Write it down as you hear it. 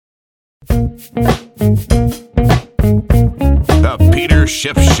The Peter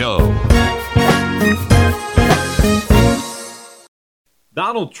Schiff Show.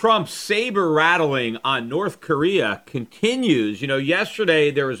 Donald Trump's saber rattling on North Korea continues.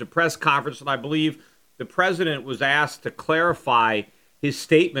 Yesterday there was a press conference, and I believe the president was asked to clarify his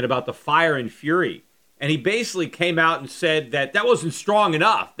statement about the fire and fury. And he basically came out and said that wasn't strong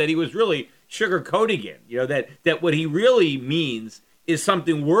enough, that he was really sugarcoating it, that what he really means is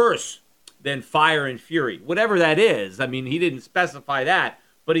something worse than fire and fury, whatever that is. I mean, he didn't specify that,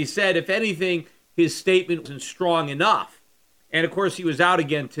 but he said, if anything, his statement wasn't strong enough. And, of course, he was out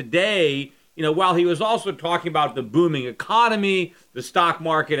again today, while he was also talking about the booming economy, the stock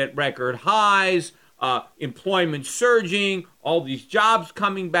market at record highs, employment surging, all these jobs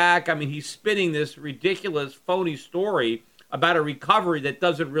coming back. I mean, he's spinning this ridiculous, phony story about a recovery that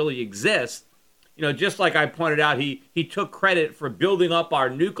doesn't really exist. Just like I pointed out, he took credit for building up our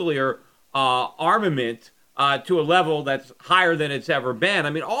nuclear armament to a level that's higher than it's ever been. I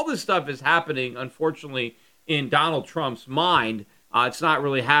mean, all this stuff is happening, unfortunately, in Donald Trump's mind. It's not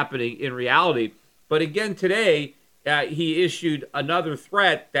really happening in reality. But again, today, he issued another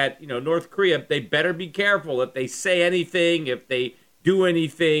threat that, North Korea, they better be careful. If they say anything, if they do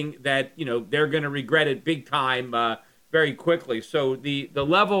anything, that, they're going to regret it big time very quickly. So the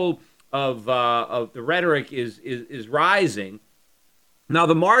level of the rhetoric is rising. Now,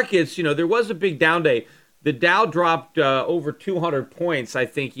 the markets, there was a big down day. The Dow dropped over 200 points, I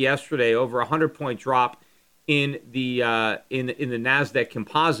think, yesterday, over a 100-point drop in the NASDAQ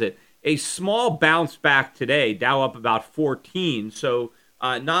composite. A small bounce back today, Dow up about 14, so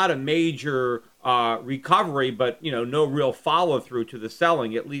not a major recovery, but, no real follow-through to the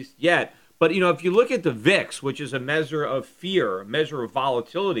selling, at least yet. But, if you look at the VIX, which is a measure of fear, a measure of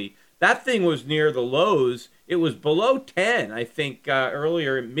volatility, that thing was near the lows. It was below 10, I think,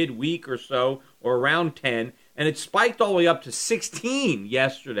 earlier midweek or so, or around 10, and it spiked all the way up to 16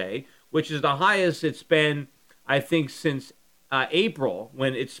 yesterday, which is the highest it's been, I think, since April,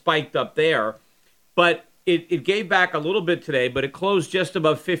 when it spiked up there. But it gave back a little bit today, but it closed just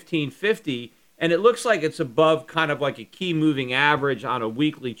above 1550, and it looks like it's above kind of like a key moving average on a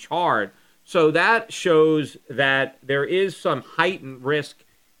weekly chart. So that shows that there is some heightened risk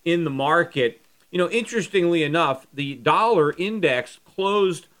in the market. Interestingly enough, the dollar index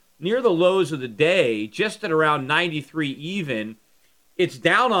closed near the lows of the day, just at around 93 even. It's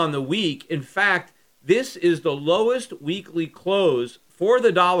down on the week. In fact, this is the lowest weekly close for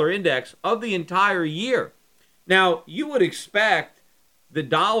the dollar index of the entire year. Now, you would expect the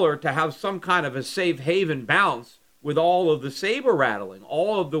dollar to have some kind of a safe haven bounce with all of the saber rattling,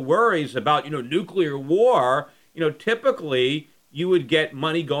 all of the worries about, nuclear war. Typically you would get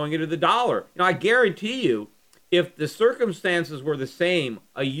money going into the dollar. I guarantee you, if the circumstances were the same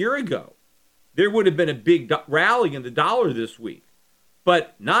a year ago, there would have been a big rally in the dollar this week.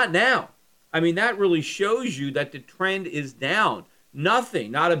 But not now. I mean, that really shows you that the trend is down.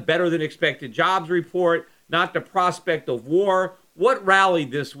 Nothing, not a better than expected jobs report, not the prospect of war. What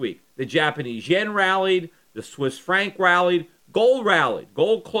rallied this week? The Japanese yen rallied, the Swiss franc rallied, gold rallied.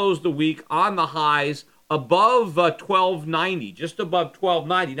 Gold closed the week on the highs above 1290, just above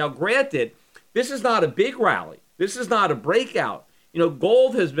 1290. Now, granted, this is not a big rally. This is not a breakout.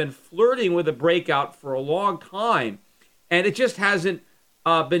 Gold has been flirting with a breakout for a long time, and it just hasn't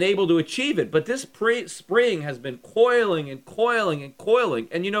been able to achieve it. But this spring has been coiling and coiling and coiling.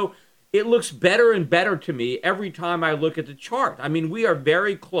 And, it looks better and better to me every time I look at the chart. I mean, we are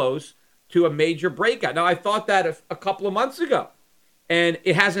very close to a major breakout. Now, I thought that a couple of months ago, and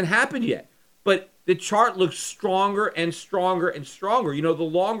it hasn't happened yet. But the chart looks stronger and stronger and stronger. The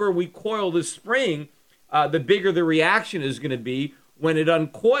longer we coil this spring, the bigger the reaction is going to be when it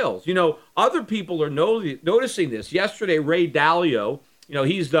uncoils. Other people are noticing this. Yesterday, Ray Dalio,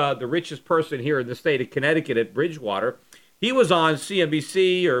 he's the richest person here in the state of Connecticut at Bridgewater. He was on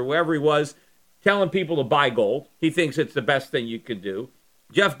CNBC or wherever he was telling people to buy gold. He thinks it's the best thing you can do.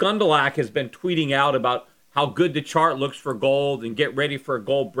 Jeff Gundlach has been tweeting out about how good the chart looks for gold and get ready for a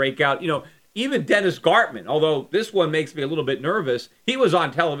gold breakout. Even Dennis Gartman, although this one makes me a little bit nervous, he was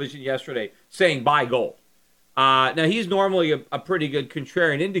on television yesterday saying buy gold. Now, he's normally a pretty good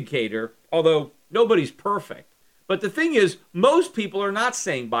contrarian indicator, although nobody's perfect. But the thing is, most people are not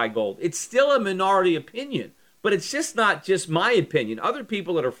saying buy gold. It's still a minority opinion, but it's just not just my opinion. Other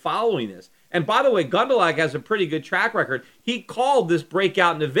people that are following this. And by the way, Gundlach has a pretty good track record. He called this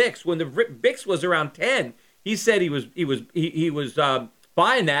breakout in the VIX when the VIX was around 10. He said he was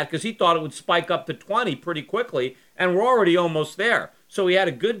buying that because he thought it would spike up to 20 pretty quickly, and we're already almost there. So he had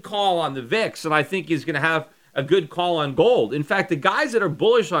a good call on the VIX, and I think he's going to have a good call on gold. In fact, the guys that are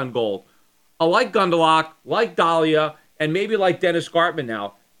bullish on gold like Gundelach, like Dahlia, and maybe like Dennis Gartman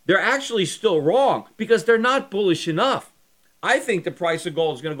now, they're actually still wrong because they're not bullish enough. I think the price of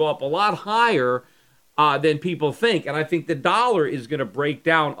gold is going to go up a lot higher than people think, and I think the dollar is going to break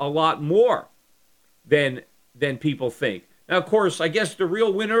down a lot more than people think. Now, of course, I guess the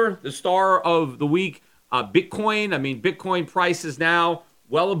real winner, the star of the week, Bitcoin. I mean, Bitcoin price is now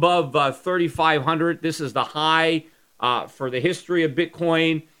well above 3,500. This is the high for the history of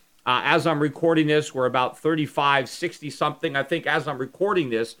Bitcoin. As I'm recording this, we're about 3560 something. I think as I'm recording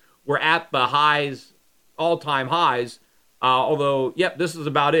this, we're at the highs, all-time highs. Although, yep, this is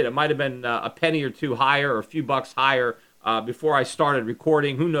about it. It might have been a penny or two higher or a few bucks higher before I started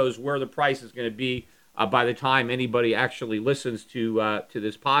recording. Who knows where the price is going to be by the time anybody actually listens to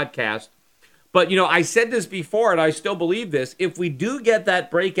this podcast. But, you know, I said this before, and I still believe this. If we do get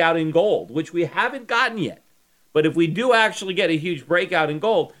that breakout in gold, which we haven't gotten yet, but if we do actually get a huge breakout in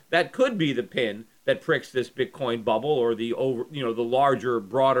gold, that could be the pin that pricks this Bitcoin bubble or the larger,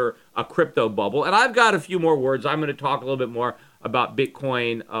 broader crypto bubble. And I've got a few more words. I'm going to talk a little bit more about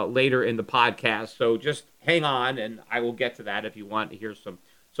Bitcoin later in the podcast. So just hang on, and I will get to that if you want to hear some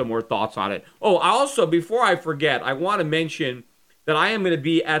more thoughts on it. Oh, also, before I forget, I want to mention that I am going to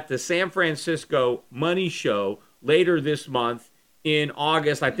be at the San Francisco Money Show later this month in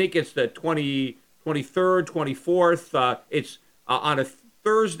August. I think it's the 23rd, 24th. It's on a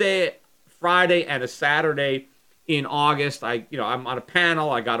Thursday, Friday, and a Saturday in August. I'm on a panel.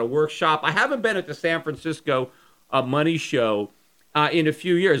 I got a workshop. I haven't been at the San Francisco Money Show in a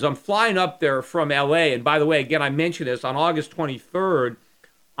few years. I'm flying up there from LA. And by the way, again, I mentioned this, on August 23rd,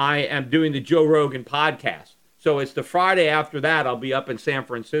 I am doing the Joe Rogan podcast. So it's the Friday after that, I'll be up in San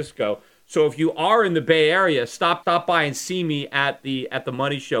Francisco. So if you are in the Bay Area, stop by and see me at the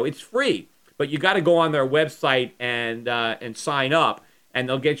Money Show. It's free, but you got to go on their website and sign up, and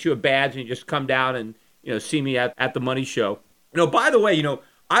they'll get you a badge, and you just come down and see me at the Money Show. By the way,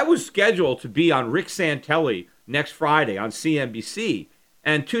 I was scheduled to be on Rick Santelli next Friday on CNBC,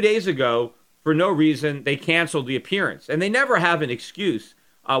 and 2 days ago, for no reason, they canceled the appearance, and they never have an excuse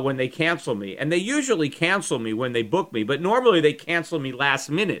when they cancel me. And they usually cancel me when they book me, but normally they cancel me last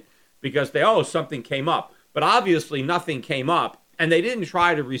minute because something came up. But obviously nothing came up, and they didn't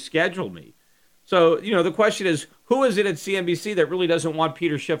try to reschedule me. So, the question is, who is it at CNBC that really doesn't want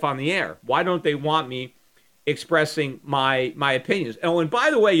Peter Schiff on the air? Why don't they want me expressing my opinions? Oh, and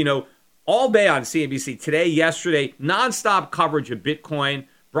by the way, all day on CNBC, today, yesterday, nonstop coverage of Bitcoin.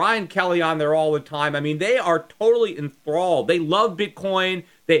 Brian Kelly on there all the time. I mean, they are totally enthralled. They love Bitcoin.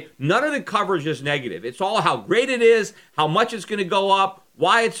 None of the coverage is negative. It's all how great it is, how much it's going to go up,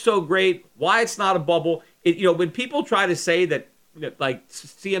 why it's so great, why it's not a bubble. When people try to say that, like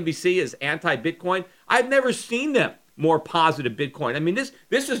CNBC is anti-Bitcoin, I've never seen them more positive Bitcoin. I mean,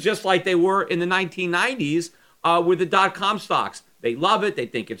 this is just like they were in the 1990s with the dot-com stocks. They love it. They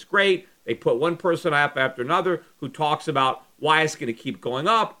think it's great. They put one person up after another who talks about why it's going to keep going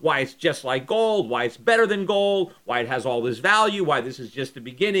up, why it's just like gold, why it's better than gold, why it has all this value, why this is just the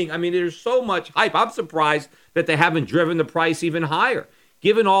beginning. I mean, there's so much hype. I'm surprised that they haven't driven the price even higher.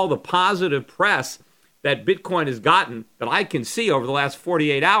 Given all the positive press that Bitcoin has gotten that I can see over the last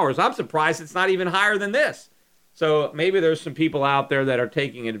 48 hours, I'm surprised it's not even higher than this. So maybe there's some people out there that are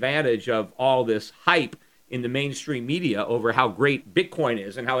taking advantage of all this hype in the mainstream media over how great Bitcoin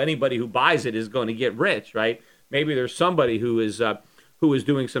is and how anybody who buys it is going to get rich, right? Maybe there's somebody who is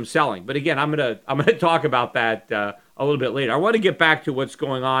doing some selling. But again, I'm gonna talk about that a little bit later. I want to get back to what's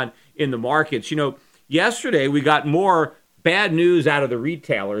going on in the markets. Yesterday we got more bad news out of the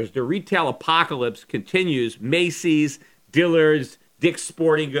retailers. The retail apocalypse continues. Macy's, Dillard's, Dick's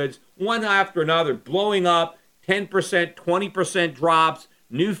Sporting Goods, one after another, blowing up, 10%, 20% drops,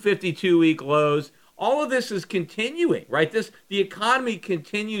 new 52-week lows. All of this is continuing, right? The economy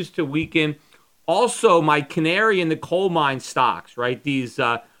continues to weaken. Also, my canary in the coal mine stocks, right? These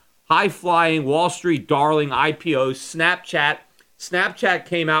high-flying Wall Street darling IPOs, Snapchat. Snapchat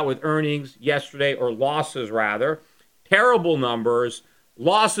came out with earnings yesterday, or losses rather. Terrible numbers.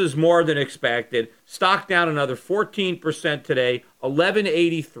 Losses more than expected. Stock down another 14% today,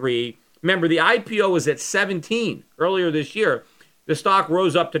 1183. Remember, the IPO was at 17 earlier this year. The stock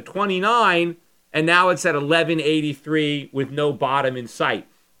rose up to 29, and now it's at 1183 with no bottom in sight.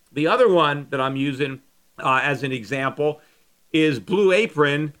 The other one that I'm using as an example is Blue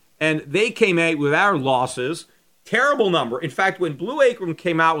Apron, and they came out with our losses. Terrible number. In fact, when Blue Apron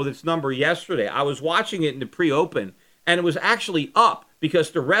came out with its number yesterday, I was watching it in the pre-open, and it was actually up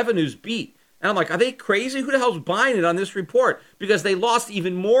because the revenues beat. And I'm like, are they crazy? Who the hell's buying it on this report? Because they lost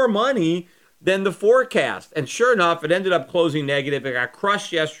even more money than the forecast. And sure enough, it ended up closing negative. It got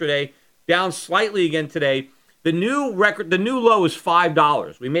crushed yesterday. down slightly again today. The new low is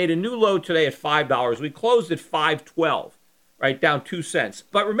 $5. We made a new low today at $5. We closed at $5.12, right, down 2 cents.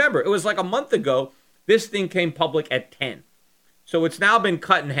 But remember, it was like a month ago, this thing came public at 10. So it's now been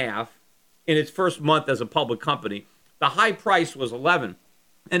cut in half in its first month as a public company. The high price was 11.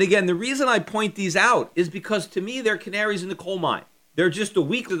 And again, the reason I point these out is because to me, they're canaries in the coal mine. They're just the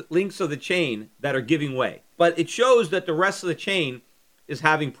weak links of the chain that are giving way. But it shows that the rest of the chain is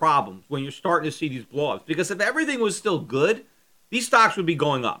having problems when you're starting to see these blowups. Because if everything was still good, these stocks would be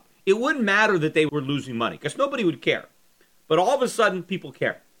going up. It wouldn't matter that they were losing money because nobody would care. But all of a sudden, people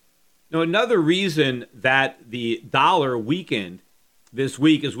care. Now, another reason that the dollar weakened this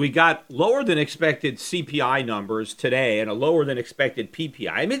week is we got lower than expected CPI numbers today and a lower than expected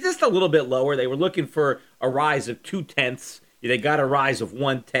PPI. I mean, just a little bit lower. They were looking for a rise of 0.2. They got a rise of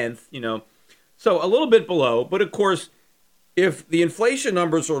 0.1, So a little bit below. But of course, if the inflation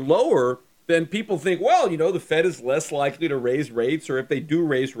numbers are lower, then people think, well, the Fed is less likely to raise rates, or if they do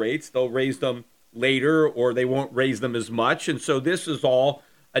raise rates, they'll raise them later, or they won't raise them as much. And so this is all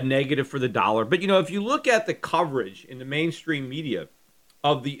a negative for the dollar. But, if you look at the coverage in the mainstream media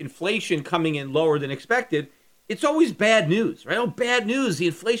of the inflation coming in lower than expected, it's always bad news, right? Oh, bad news. The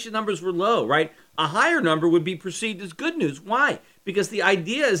inflation numbers were low, right? A higher number would be perceived as good news. Why? Because the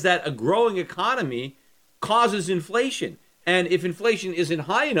idea is that a growing economy causes inflation. And if inflation isn't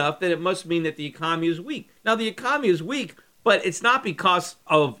high enough, then it must mean that the economy is weak. Now, the economy is weak, but it's not because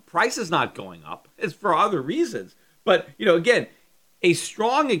of prices not going up. It's for other reasons. But, again, a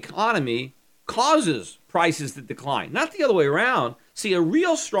strong economy causes prices to decline, not the other way around. See, a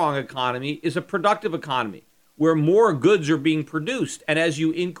real strong economy is a productive economy where more goods are being produced. And as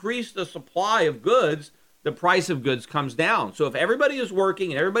you increase the supply of goods, the price of goods comes down. So if everybody is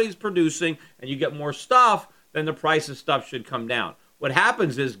working and everybody's producing and you get more stuff, then the price of stuff should come down. What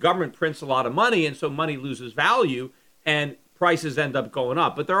happens is government prints a lot of money, and so money loses value and prices end up going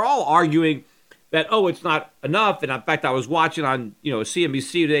up. But they're all arguing that, it's not enough. And in fact, I was watching on,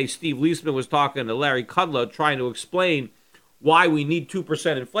 CNBC today, Steve Leisman was talking to Larry Kudlow trying to explain why we need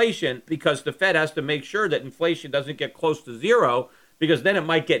 2% inflation, because the Fed has to make sure that inflation doesn't get close to zero, because then it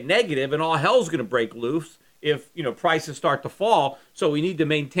might get negative and all hell's going to break loose if, prices start to fall. So we need to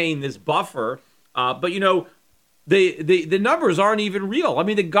maintain this buffer. But the numbers aren't even real. I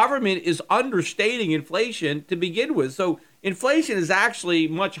mean, the government is understating inflation to begin with. So inflation is actually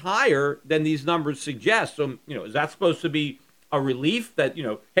much higher than these numbers suggest. So, is that supposed to be a relief that,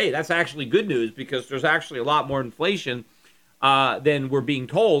 hey, that's actually good news because there's actually a lot more inflation than we're being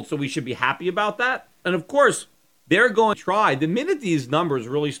told. So we should be happy about that. And of course, they're going to try, the minute these numbers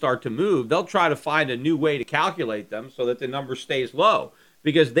really start to move, they'll try to find a new way to calculate them so that the number stays low,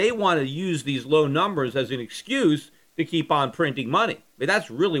 because they want to use these low numbers as an excuse to keep on printing money. I mean,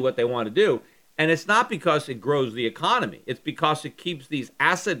 that's really what they want to do. And it's not because it grows the economy. It's because it keeps these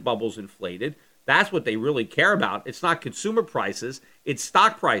asset bubbles inflated. That's what they really care about. It's not consumer prices. It's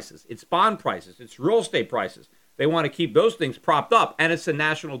stock prices. It's bond prices. It's real estate prices. They want to keep those things propped up. And it's the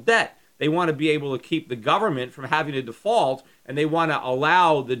national debt. They want to be able to keep the government from having to default, and they want to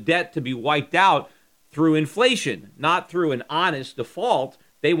allow the debt to be wiped out through inflation, not through an honest default.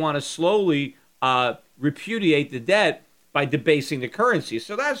 They want to slowly repudiate the debt by debasing the currency.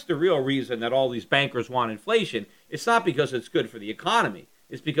 So that's the real reason that all these bankers want inflation. It's not because it's good for the economy.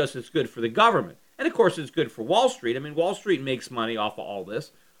 It's because it's good for the government. And of course, it's good for Wall Street. I mean, Wall Street makes money off of all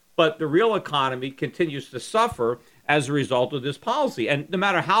this, but the real economy continues to suffer as a result of this policy. And no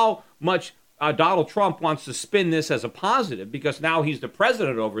matter how much Donald Trump wants to spin this as a positive, because now he's the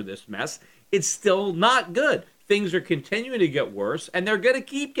president over this mess, it's still not good. Things are continuing to get worse, and they're going to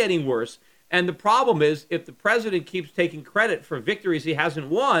keep getting worse. And the problem is, if the president keeps taking credit for victories he hasn't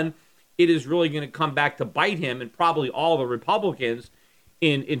won, it is really going to come back to bite him and probably all the Republicans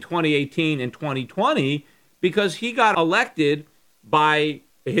in 2018 and 2020, because he got elected by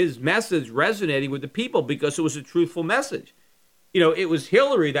his message resonating with the people because it was a truthful message. It was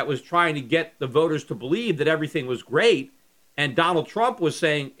Hillary that was trying to get the voters to believe that everything was great, and Donald Trump was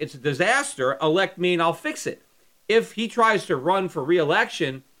saying, it's a disaster, elect me and I'll fix it. If he tries to run for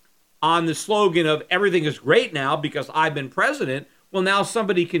re-election on the slogan of everything is great now because I've been president, well, now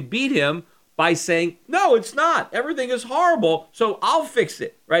somebody can beat him by saying, no, it's not. Everything is horrible, so I'll fix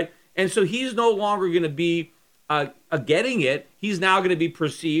it, right? And so he's no longer going to be getting it. He's now going to be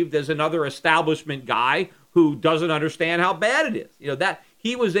perceived as another establishment guy who doesn't understand how bad it is. That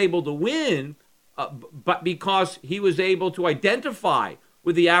he was able to win, but because he was able to identify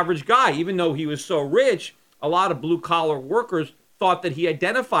with the average guy, even though he was so rich, a lot of blue-collar workers thought that he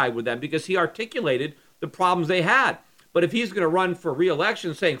identified with them because he articulated the problems they had. But if he's going to run for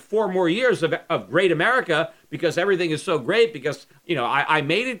re-election saying 4 more years of great America because everything is so great, because, I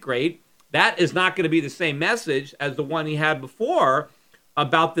made it great, that is not going to be the same message as the one he had before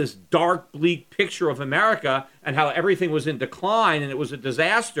about this dark, bleak picture of America and how everything was in decline and it was a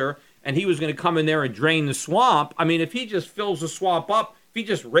disaster and he was going to come in there and drain the swamp. I mean, if he just fills the swamp up, if he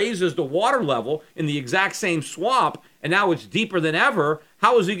just raises the water level in the exact same swamp and now it's deeper than ever,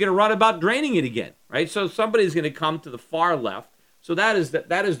 how is he going to run about draining it again, right? So somebody's going to come to the far left. So that is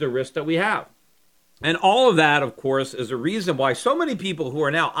the risk that we have. And all of that, of course, is a reason why so many people who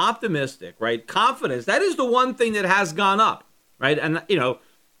are now optimistic, right, confidence, that is the one thing that has gone up. Right. And,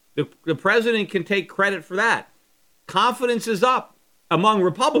 the president can take credit for that. Confidence is up among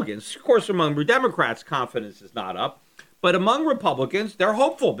Republicans. Of course, among Democrats, confidence is not up. But among Republicans, they're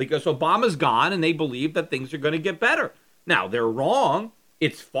hopeful because Obama's gone and they believe that things are going to get better. Now, they're wrong.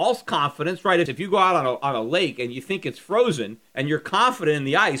 It's false confidence, right? If you go out on a lake and you think it's frozen and you're confident in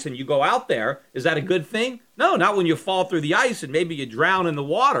the ice and you go out there, is that a good thing? No, not when you fall through the ice and maybe you drown in the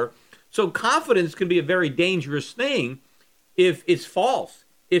water. So confidence can be a very dangerous thing if it's false,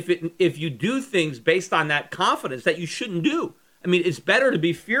 if you do things based on that confidence that you shouldn't do. I mean, it's better to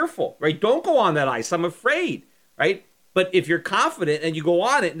be fearful, right? Don't go on that ice. I'm afraid, right? But if you're confident and you go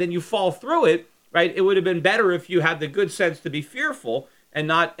on it and then you fall through it, right? It would have been better if you had the good sense to be fearful and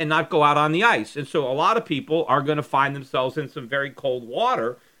not go out on the ice. And so a lot of people are going to find themselves in some very cold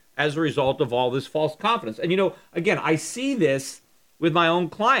water as a result of all this false confidence. And, again, I see this with my own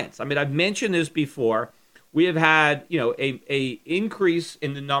clients. I mean, I've mentioned this before. We have had, a increase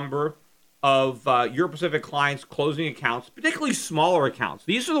in the number of Euro-Pacific clients closing accounts, particularly smaller accounts.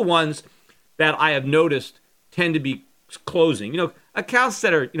 These are the ones that I have noticed tend to be closing. Accounts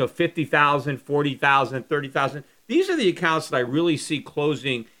that are, 50,000, 40,000, 30,000. These are the accounts that I really see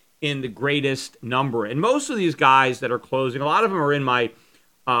closing in the greatest number. And most of these guys that are closing, a lot of them are in my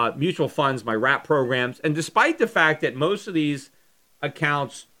mutual funds, my wrap programs. And despite the fact that most of these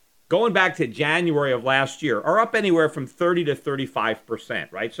accounts going back to January of last year, are up anywhere from 30 to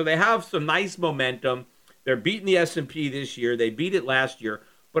 35%, right? So they have some nice momentum. They're beating the S&P this year. They beat it last year.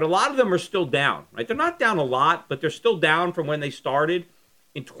 But a lot of them are still down, right? They're not down a lot, but they're still down from when they started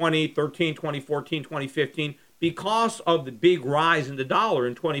in 2013, 2014, 2015 because of the big rise in the dollar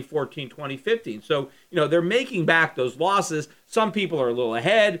in 2014, 2015. So, they're making back those losses. Some people are a little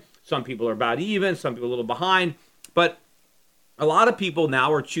ahead. Some people are about even. Some people are a little behind. But a lot of people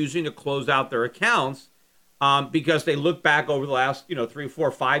now are choosing to close out their accounts because they look back over the last, 3,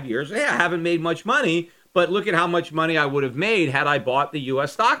 4, 5 years. Hey, I haven't made much money, but look at how much money I would have made had I bought the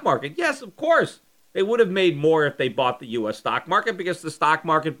U.S. stock market. Yes, of course. They would have made more if they bought the U.S. stock market because the stock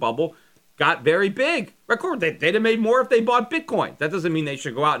market bubble got very big. Of course, they'd have made more if they bought Bitcoin. That doesn't mean they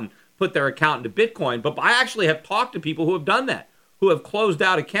should go out and put their account into Bitcoin. But I actually have talked to people who have done that, who have closed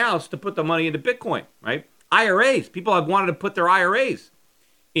out accounts to put the money into Bitcoin, right? IRAs. People have wanted to put their IRAs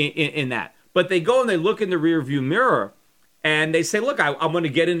in that. But they go and they look in the rearview mirror and they say, look, I'm going to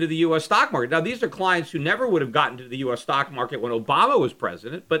get into the U.S. stock market. Now, these are clients who never would have gotten to the U.S. stock market when Obama was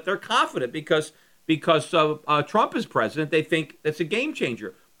president, but they're confident because Trump is president. They think it's a game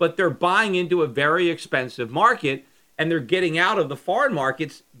changer. But they're buying into a very expensive market and they're getting out of the foreign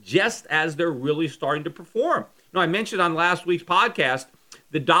markets just as they're really starting to perform. I mentioned on last week's podcast,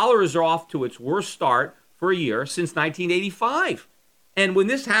 the dollar is off to its worst start for a year since 1985. And when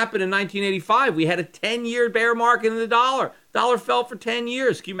this happened in 1985, we had a 10-year bear market in the dollar. Dollar fell for 10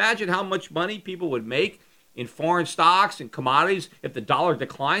 years. Can you imagine how much money people would make in foreign stocks and commodities if the dollar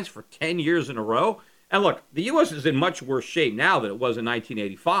declines for 10 years in a row? And look, the U.S. is in much worse shape now than it was in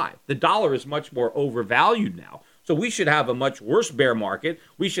 1985. The dollar is much more overvalued now. So we should have a much worse bear market.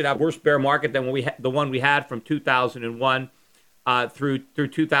 We should have a worse bear market than the one we had from 2001 through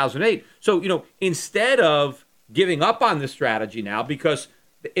 2008. So, instead of giving up on this strategy now because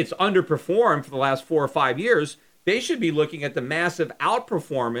it's underperformed for the last 4 or 5 years, they should be looking at the massive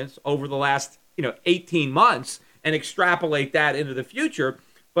outperformance over the last, 18 months and extrapolate that into the future.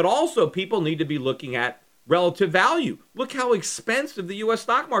 But also people need to be looking at relative value. Look how expensive the U.S.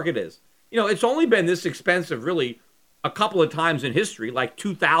 stock market is. It's only been this expensive really a couple of times in history, like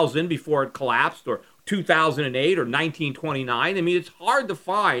 2000 before it collapsed, or 2008 or 1929. I mean, it's hard to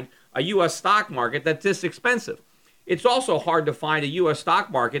find a U.S. stock market that's this expensive. It's also hard to find a U.S.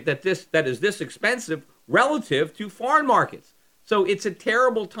 stock market that is this expensive relative to foreign markets. So it's a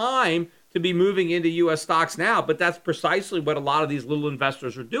terrible time to be moving into U.S. stocks now, but that's precisely what a lot of these little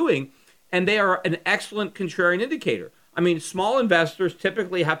investors are doing, and they are an excellent contrarian indicator. I mean, small investors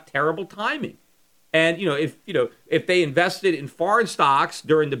typically have terrible timing. And, if they invested in foreign stocks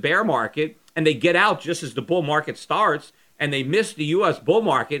during the bear market and they get out just as the bull market starts, and they miss the U.S. bull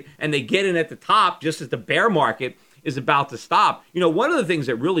market, and they get in at the top just as the bear market is about to stop. One of the things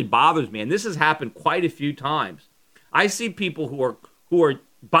that really bothers me, and this has happened quite a few times, I see people who are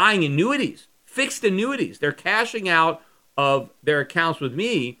buying annuities, fixed annuities. They're cashing out of their accounts with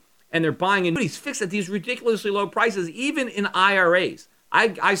me, and they're buying annuities fixed at these ridiculously low prices, even in IRAs.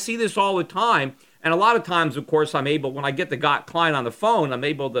 I see this all the time, and a lot of times, of course, I'm able, when I get the client on the phone, I'm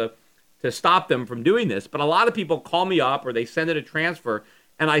able to stop them from doing this. But a lot of people call me up or they send it a transfer,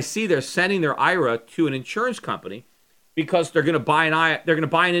 and I see they're sending their IRA to an insurance company because they're going to buy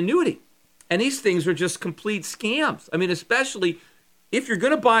an annuity. And these things are just complete scams. I mean, especially if you're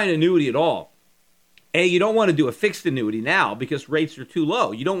going to buy an annuity at all, you don't want to do a fixed annuity now because rates are too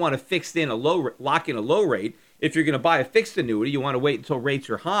low. You don't want to lock in a low rate. If you're going to buy a fixed annuity, you want to wait until rates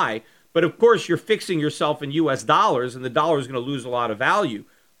are high. But of course, you're fixing yourself in U.S. dollars, and the dollar is going to lose a lot of value.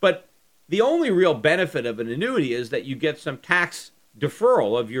 But the only real benefit of an annuity is that you get some tax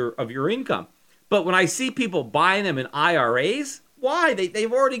deferral of your income. But when I see people buying them in IRAs, why?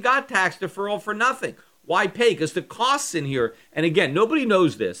 They've already got tax deferral for nothing. Why pay? Because the costs in here, and again, nobody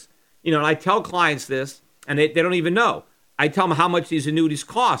knows this. And I tell clients this, and they don't even know. I tell them how much these annuities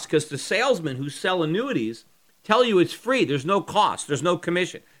cost because the salesmen who sell annuities tell you it's free. There's no cost. There's no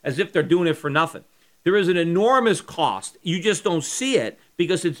commission, as if they're doing it for nothing. There is an enormous cost. You just don't see it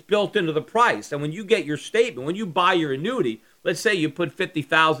because it's built into the price. And when you get your statement, when you buy your annuity, let's say you put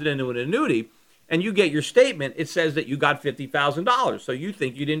 $50,000 into an annuity, and you get your statement, it says that you got $50,000. So you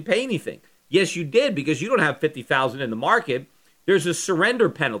think you didn't pay anything. Yes, you did, because you don't have $50,000 in the market. There's a surrender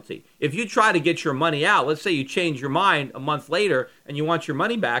penalty. If you try to get your money out, let's say you change your mind a month later and you want your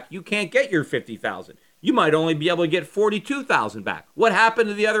money back, you can't get your $50,000. You might only be able to get $42,000 back. What happened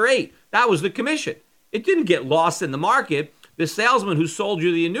to the other $8,000? That was the commission. It didn't get lost in the market. The salesman who sold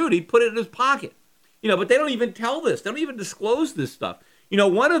you the annuity put it in his pocket. But they don't even tell this. They don't even disclose this stuff.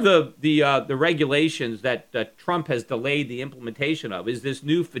 One of the regulations that Trump has delayed the implementation of is this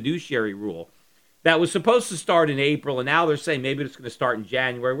new fiduciary rule that was supposed to start in April, and now they're saying maybe it's going to start in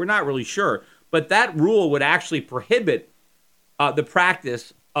January. We're not really sure. But that rule would actually prohibit the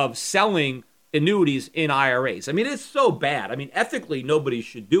practice of selling annuities in IRAs. I mean, it's so bad. I mean, ethically, nobody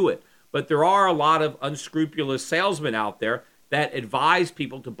should do it. But there are a lot of unscrupulous salesmen out there that advise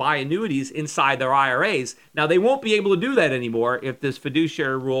people to buy annuities inside their IRAs. Now, they won't be able to do that anymore if this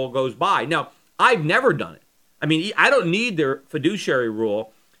fiduciary rule goes by. Now, I've never done it. I mean, I don't need their fiduciary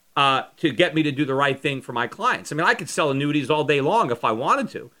rule to get me to do the right thing for my clients. I mean, I could sell annuities all day long if I wanted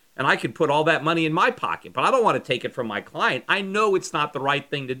to, and I could put all that money in my pocket, but I don't want to take it from my client. I know it's not the right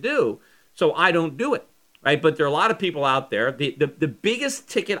thing to do, so I don't do it, right? But there are a lot of people out there. The biggest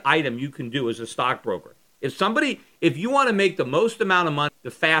ticket item you can do as a stockbroker, if you want to make the most amount of money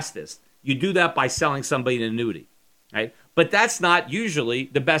the fastest, you do that by selling somebody an annuity, right? But that's not usually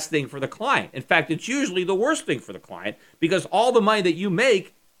the best thing for the client. In fact, it's usually the worst thing for the client because all the money that you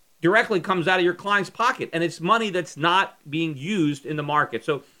make directly comes out of your client's pocket, and it's money that's not being used in the market.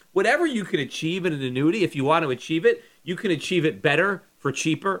 So whatever you can achieve in an annuity, if you want to achieve it, you can achieve it better for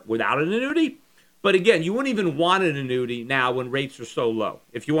cheaper without an annuity. But again, you wouldn't even want an annuity now when rates are so low.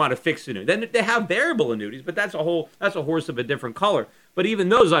 If you want a fixed annuity, then they have variable annuities, but that's a horse of a different color. But even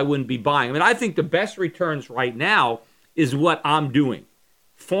those I wouldn't be buying. I mean, I think the best returns right now is what I'm doing.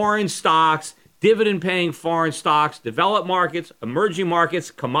 Foreign stocks, dividend-paying foreign stocks, developed markets, emerging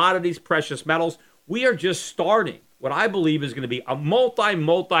markets, commodities, precious metals. We are just starting what I believe is going to be a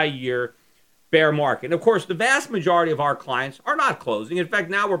multi-year bear market. And of course, the vast majority of our clients are not closing. In fact,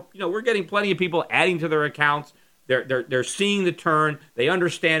 now we're getting plenty of people adding to their accounts. They're seeing the turn. They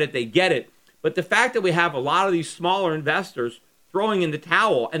understand it. They get it. But the fact that we have a lot of these smaller investors throwing in the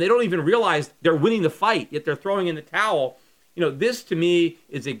towel, and they don't even realize they're winning the fight, yet they're throwing in the towel, this to me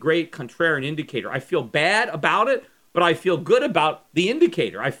is a great contrarian indicator. I feel bad about it, but I feel good about the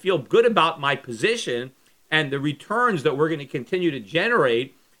indicator. I feel good about my position and the returns that we're going to continue to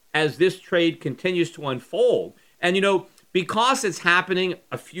generate as this trade continues to unfold. And, because it's happening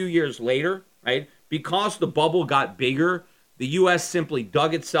a few years later, right, because the bubble got bigger, the U.S. simply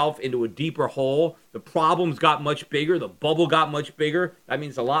dug itself into a deeper hole. The problems got much bigger. The bubble got much bigger. That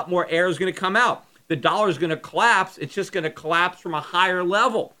means a lot more air is going to come out. The dollar is going to collapse. It's just going to collapse from a higher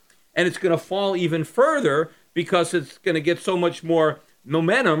level. And it's going to fall even further because it's going to get so much more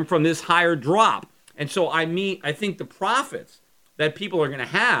momentum from this higher drop. And so, I think the profits that people are going to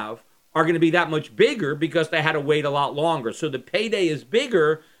have are going to be that much bigger because they had to wait a lot longer. So the payday is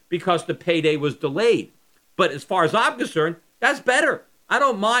bigger because the payday was delayed. But as far as I'm concerned, that's better. I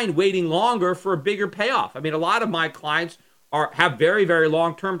don't mind waiting longer for a bigger payoff. I mean, a lot of my clients have very, very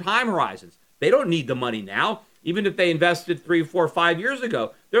long-term time horizons. They don't need the money now. Even if they invested 3, 4, 5 years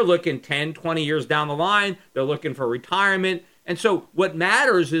ago, they're looking 10, 20 years down the line. They're looking for retirement. And so what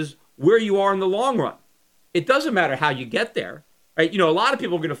matters is where you are in the long run. It doesn't matter how you get there, right? A lot of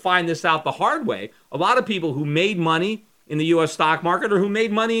people are going to find this out the hard way. A lot of people who made money in the U.S. stock market or who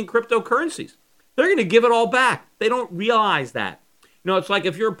made money in cryptocurrencies, they're going to give it all back. They don't realize that. It's like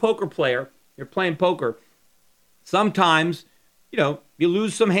if you're a poker player, you're playing poker, sometimes, you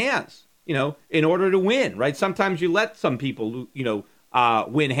lose some hands, in order to win, right? Sometimes you let some people,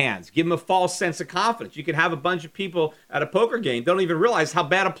 win hands. Give them a false sense of confidence. You can have a bunch of people at a poker game don't even realize how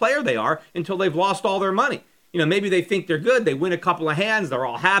bad a player they are until they've lost all their money. Maybe they think they're good. They win a couple of hands. They're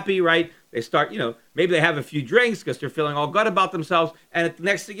all happy, right? They start, maybe they have a few drinks because they're feeling all good about themselves. And the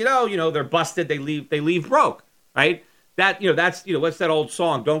next thing you know, they're busted. They leave broke, right? That's, what's that old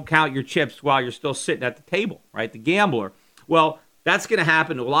song? Don't count your chips while you're still sitting at the table, right? The gambler. Well, that's going to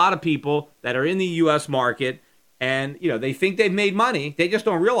happen to a lot of people that are in the U.S. market. And, they think they've made money. They just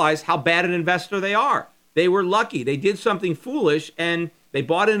don't realize how bad an investor they are. They were lucky. They did something foolish and they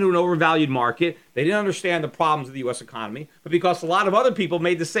bought into an overvalued market. They didn't understand the problems of the U.S. economy. But because a lot of other people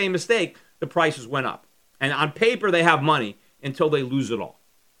made the same mistake, the prices went up. And on paper, they have money until they lose it all.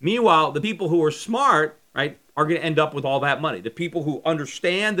 Meanwhile, the people who are smart, right, are going to end up with all that money. The people who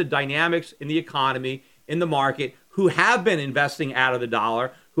understand the dynamics in the economy, in the market, who have been investing out of the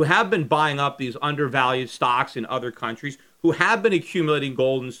dollar, who have been buying up these undervalued stocks in other countries, who have been accumulating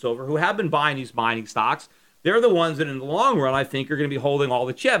gold and silver, who have been buying these mining stocks, they're the ones that in the long run, I think, are going to be holding all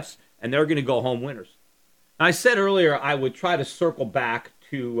the chips, and they're going to go home winners. Now, I said earlier I would try to circle back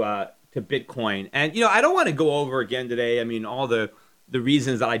to Bitcoin. And, I don't want to go over again today, all the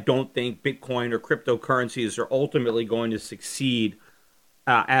reasons that I don't think Bitcoin or cryptocurrencies are ultimately going to succeed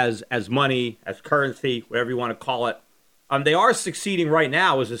as money, as currency, whatever you want to call it. They are succeeding right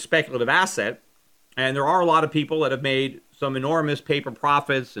now as a speculative asset, and there are a lot of people that have made some enormous paper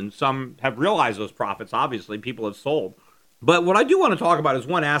profits, and some have realized those profits, obviously. People have sold. But what I do want to talk about is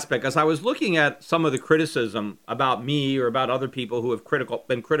one aspect. As I was looking at some of the criticism about me or about other people who have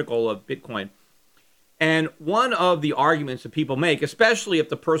been critical of Bitcoin, and one of the arguments that people make, especially if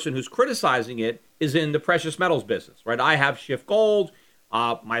the person who's criticizing it is in the precious metals business, right? I have Shift Gold,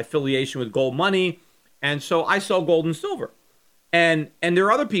 my affiliation with Gold Money, and so I sell gold and silver. And there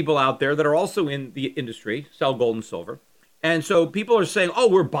are other people out there that are also in the industry, sell gold and silver. And so people are saying, oh,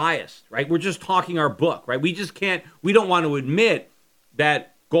 we're biased, right? We're just talking our book, right? We don't want to admit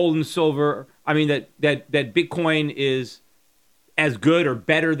that gold and silver, that Bitcoin is as good or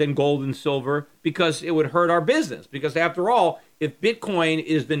better than gold and silver because it would hurt our business. Because after all, if Bitcoin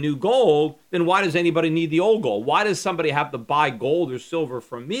is the new gold, then why does anybody need the old gold? Why does somebody have to buy gold or silver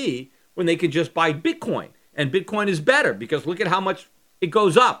from me when they could just buy Bitcoin? And Bitcoin is better because look at how much it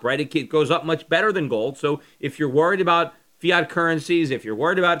goes up, right? It goes up much better than gold. So if you're worried about fiat currencies, if you're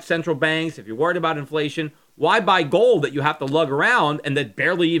worried about central banks, if you're worried about inflation, why buy gold that you have to lug around and that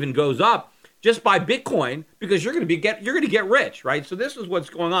barely even goes up? Just buy Bitcoin because you're going to get rich, right? So this is what's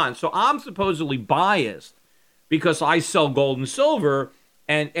going on. So I'm supposedly biased because I sell gold and silver,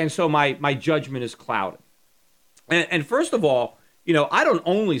 and so my judgment is clouded. And first of all, I don't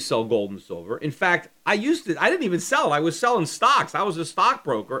only sell gold and silver. In fact, I didn't even sell it. I was selling stocks. I was a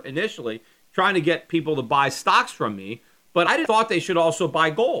stockbroker initially, trying to get people to buy stocks from me. But I thought they should also buy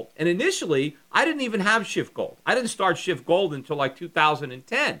gold. And initially, I didn't even have Shift Gold. I didn't start Shift Gold until like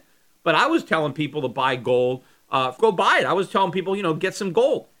 2010. But I was telling people to buy gold, go buy it. I was telling people, get some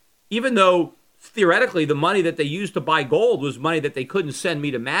gold. Even though theoretically the money that they used to buy gold was money that they couldn't send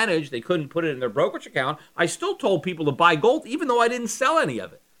me to manage, they couldn't put it in their brokerage account, I still told people to buy gold even though I didn't sell any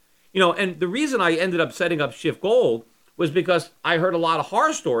of it. And the reason I ended up setting up Shift Gold was because I heard a lot of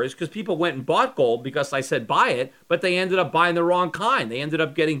horror stories because people went and bought gold because I said buy it, but they ended up buying the wrong kind. They ended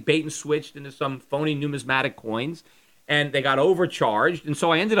up getting bait and switched into some phony numismatic coins, and they got overcharged. And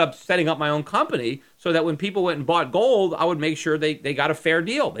so I ended up setting up my own company so that when people went and bought gold, I would make sure they got a fair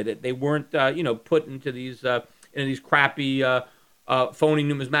deal. They weren't put into these crappy phony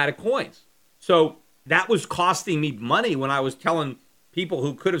numismatic coins. So that was costing me money when I was telling people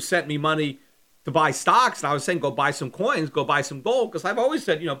who could have sent me money to buy stocks, and I was saying, go buy some coins, go buy some gold, because I've always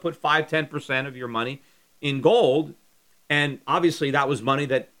said, put 5-10% of your money in gold, and obviously that was money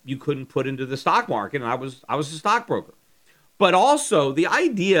that you couldn't put into the stock market, and I was a stockbroker. But also, the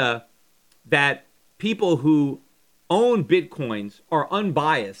idea that people who own Bitcoins are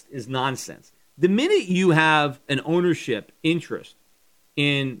unbiased is nonsense. The minute you have an ownership interest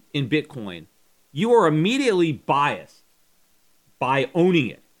in Bitcoin, you are immediately biased by owning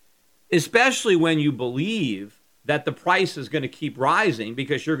it. Especially when you believe that the price is going to keep rising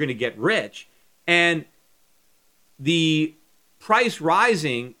because you're going to get rich And the price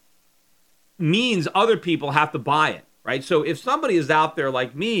rising means other people have to buy it, right? So if somebody is out there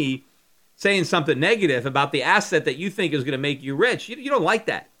like me saying something negative about the asset that you think is going to make you rich, you don't like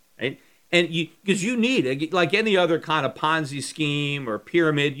that, right? And because you need, like any other kind of Ponzi scheme or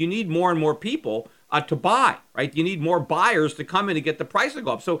pyramid, you need more and more people to buy, right? You need more buyers to come in and get the price to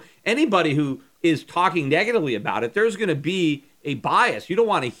go up. So anybody who is talking negatively about it, there's going to be a bias. You don't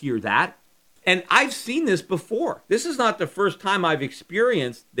want to hear that. And I've seen this before. This is not the first time I've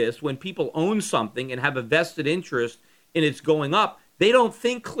experienced this. When people own something and have a vested interest in its going up, they don't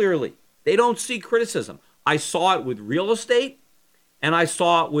think clearly. They don't see criticism. I saw it with real estate, and I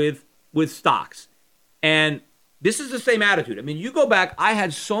saw it with stocks. And this is the same attitude. I mean, you go back, I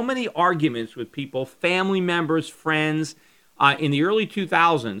had so many arguments with people, family members, friends, in the early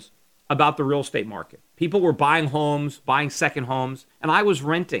 2000s about the real estate market. People were buying homes, buying second homes, and I was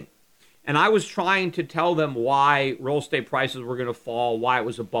renting. And I was trying to tell them why real estate prices were going to fall, why it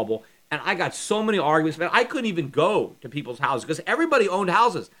was a bubble. And I got so many arguments, man. I couldn't even go to people's houses because everybody owned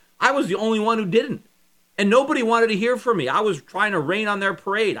houses. I was the only one who didn't. And nobody wanted to hear from me. I was trying to rain on their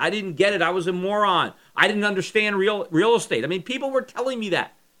parade. I didn't get it. I was a moron. I didn't understand real estate. I mean, people were telling me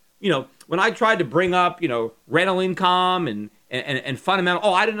that. When I tried to bring up, rental income and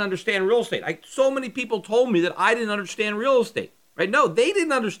fundamental, I didn't understand real estate. So many people told me that I didn't understand real estate. Right? No, they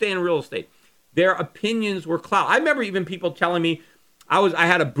didn't understand real estate. Their opinions were clouded. I remember even people telling me, I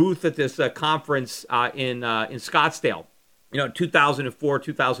had a booth at this conference in Scottsdale, 2004,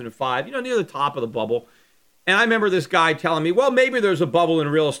 2005, near the top of the bubble. And I remember this guy telling me, well, maybe there's a bubble in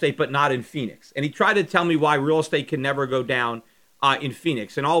real estate, but not in Phoenix. And he tried to tell me why real estate can never go down in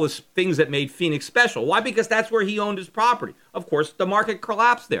Phoenix and all the things that made Phoenix special. Why? Because that's where he owned his property. Of course, the market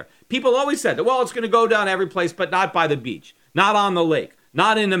collapsed there. People always said that, well, it's going to go down every place, but not by the beach. Not on the lake,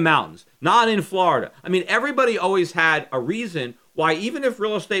 not in the mountains, not in Florida. I mean, everybody always had a reason why, even if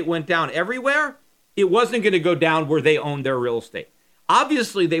real estate went down everywhere, it wasn't going to go down where they owned their real estate.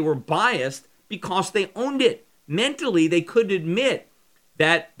 Obviously, they were biased because they owned it. Mentally, they couldn't admit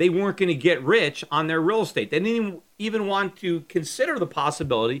that they weren't going to get rich on their real estate. They didn't even want to consider the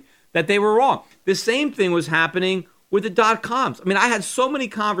possibility that they were wrong. The same thing was happening with the dot-coms. I mean, I had so many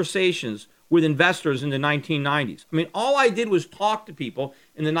conversations with investors in the 1990s. I mean, all I did was talk to people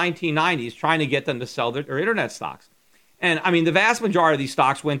in the 1990s trying to get them to sell their internet stocks. And I mean, the vast majority of these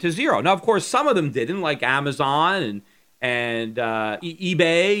stocks went to zero. Now, of course, some of them didn't, like Amazon and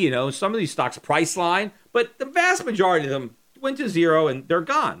eBay, some of these stocks, Priceline, but the vast majority of them went to zero and they're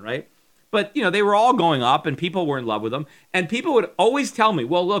gone, right? But, they were all going up and people were in love with them. And people would always tell me,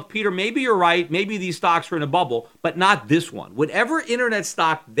 well, look, Peter, maybe you're right. Maybe these stocks are in a bubble, but not this one. Whatever internet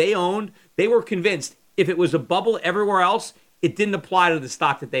stock they owned, they were convinced if it was a bubble everywhere else, it didn't apply to the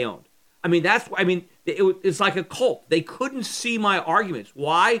stock that they owned. I mean, it's like a cult. They couldn't see my arguments.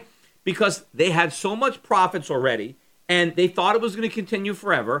 Why? Because they had so much profits already and they thought it was going to continue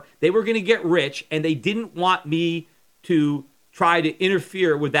forever. They were going to get rich and they didn't want me to try to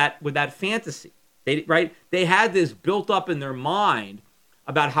interfere with that fantasy. They had this built up in their mind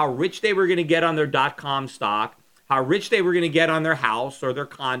about how rich they were going to get on their .com stock, how rich they were going to get on their house or their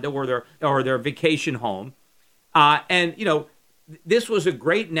condo or their vacation home. This was a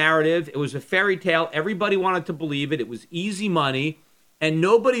great narrative. It was a fairy tale. Everybody wanted to believe it. It was easy money, and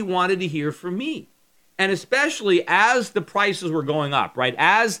nobody wanted to hear from me. And especially as the prices were going up, right?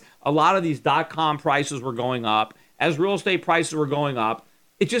 As a lot of these .com prices were going up, as real estate prices were going up,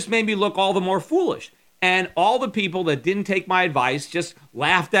 it just made me look all the more foolish. And all the people that didn't take my advice just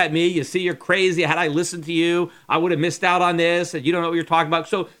laughed at me. You see, you're crazy. Had I listened to you, I would have missed out on this, and you don't know what you're talking about.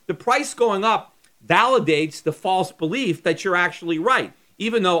 So the price going up validates the false belief that you're actually right,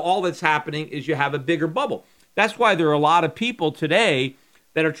 even though all that's happening is you have a bigger bubble. That's why there are a lot of people today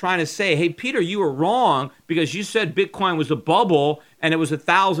that are trying to say, hey, Peter, you were wrong because you said Bitcoin was a bubble and it was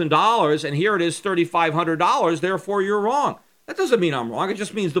 $1,000 and here it is $3,500, therefore you're wrong. That doesn't mean I'm wrong. It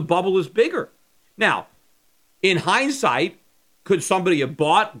just means the bubble is bigger. Now, in hindsight, could somebody have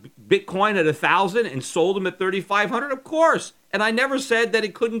bought Bitcoin at 1,000 and sold them at 3,500? Of course. And I never said that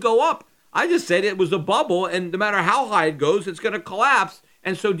it couldn't go up. I just said it was a bubble, and no matter how high it goes, it's going to collapse.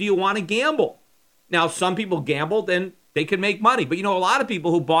 And so do you want to gamble? Now, some people gambled, and they can make money. But, a lot of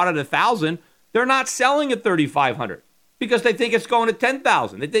people who bought at 1,000, they're not selling at 3,500 because they think it's going to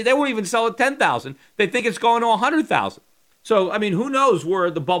 10,000. They won't even sell at 10,000. They think it's going to 100,000. So, I mean, who knows where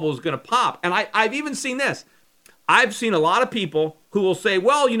the bubble is going to pop? And I've even seen this. I've seen a lot of people who will say,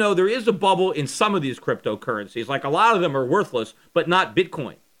 well, there is a bubble in some of these cryptocurrencies. Like a lot of them are worthless, but not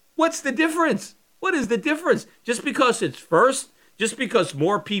Bitcoin. What's the difference? What is the difference? Just because it's first, just because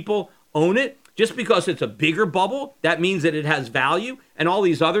more people own it, Just because it's a bigger bubble, that means that it has value. And all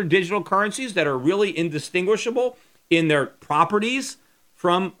these other digital currencies that are really indistinguishable in their properties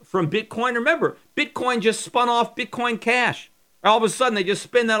from Bitcoin. Remember, Bitcoin just spun off Bitcoin Cash. All of a sudden, they just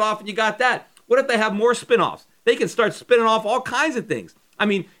spin that off and you got that. What if they have more spin-offs? They can start spinning off all kinds of things. I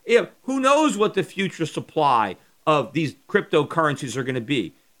mean, who knows what the future supply of these cryptocurrencies are going to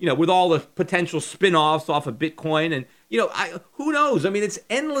be? With all the potential spin-offs off of Bitcoin. And, who knows? I mean, it's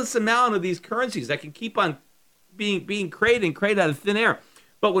endless amount of these currencies that can keep on being created out of thin air.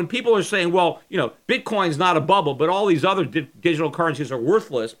 But when people are saying, well, Bitcoin's not a bubble, but all these other digital currencies are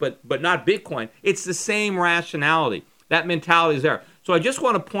worthless, but not Bitcoin, it's the same rationality. That mentality is there. So I just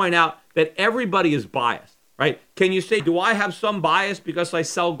want to point out that everybody is biased, right? Can you say, do I have some bias because I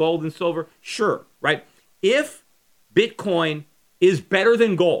sell gold and silver? Sure, right? If Bitcoin is better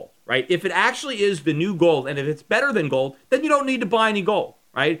than gold, right? If it actually is the new gold, and if it's better than gold, then you don't need to buy any gold,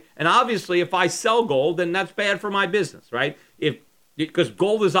 right? And obviously, if I sell gold, then that's bad for my business, right? Because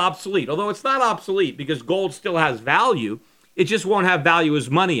gold is obsolete. Although it's not obsolete because gold still has value, it just won't have value as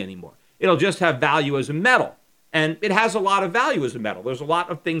money anymore. It'll just have value as a metal. And it has a lot of value as a metal. There's a lot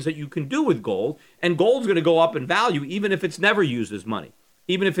of things that you can do with gold, and gold's going to go up in value even if it's never used as money,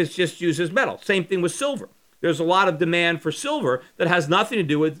 even if it's just used as metal. Same thing with silver. There's a lot of demand for silver that has nothing to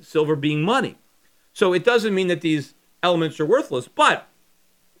do with silver being money. So it doesn't mean that these elements are worthless, but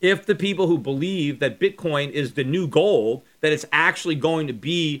if the people who believe that Bitcoin is the new gold, that it's actually going to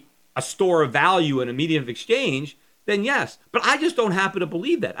be a store of value and a medium of exchange, then yes. But I just don't happen to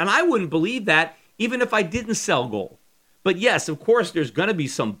believe that. And I wouldn't believe that even if I didn't sell gold. But yes, of course, there's going to be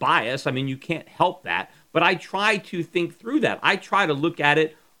some bias. I mean, you can't help that. But I try to think through that. I try to look at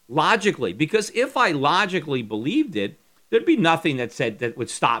it logically, because if I logically believed it, there'd be nothing that would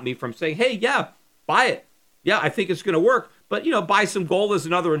stop me from saying, hey, yeah, buy it. Yeah, I think it's going to work. But, buy some gold as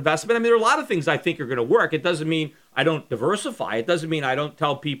another investment. I mean, there are a lot of things I think are going to work. It doesn't mean I don't diversify. It doesn't mean I don't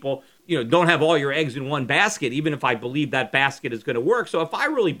tell people, don't have all your eggs in one basket, even if I believe that basket is going to work. So if I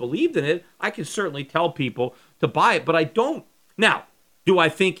really believed in it, I can certainly tell people to buy it, but I don't. Now, do I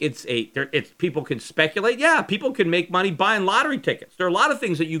think it's people can speculate? Yeah, people can make money buying lottery tickets. There are a lot of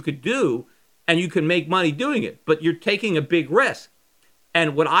things that you could do, and you can make money doing it, but you're taking a big risk.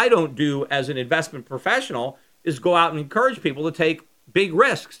 And what I don't do as an investment professional is go out and encourage people to take big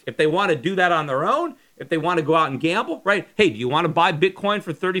risks. If they want to do that on their own, if they want to go out and gamble, right? Hey, do you want to buy Bitcoin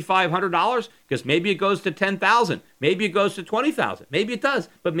for $3,500? Because maybe it goes to $10,000. Maybe it goes to $20,000. Maybe it does,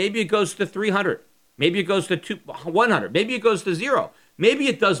 but maybe it goes to $300. Maybe it goes to $100. Maybe it goes to zero. Maybe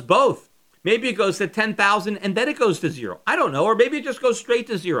it does both. Maybe it goes to $10,000 and then it goes to zero. I don't know. Or maybe it just goes straight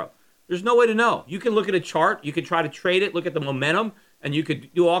to zero. There's no way to know. You can look at a chart. You can try to trade it, look at the momentum, and you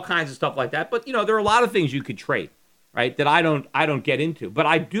could do all kinds of stuff like that. But, there are a lot of things you could trade, right, that I don't get into. But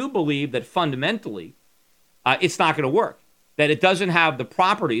I do believe that fundamentally it's not going to work, that it doesn't have the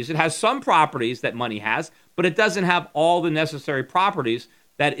properties. It has some properties that money has, but it doesn't have all the necessary properties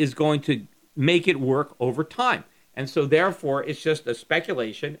that is going to make it work over time. And so, therefore, it's just a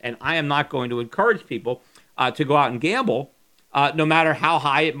speculation, and I am not going to encourage people to go out and gamble, no matter how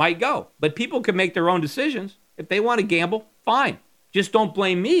high it might go. But people can make their own decisions. If they want to gamble, fine. Just don't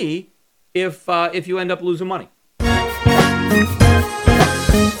blame me if you end up losing money.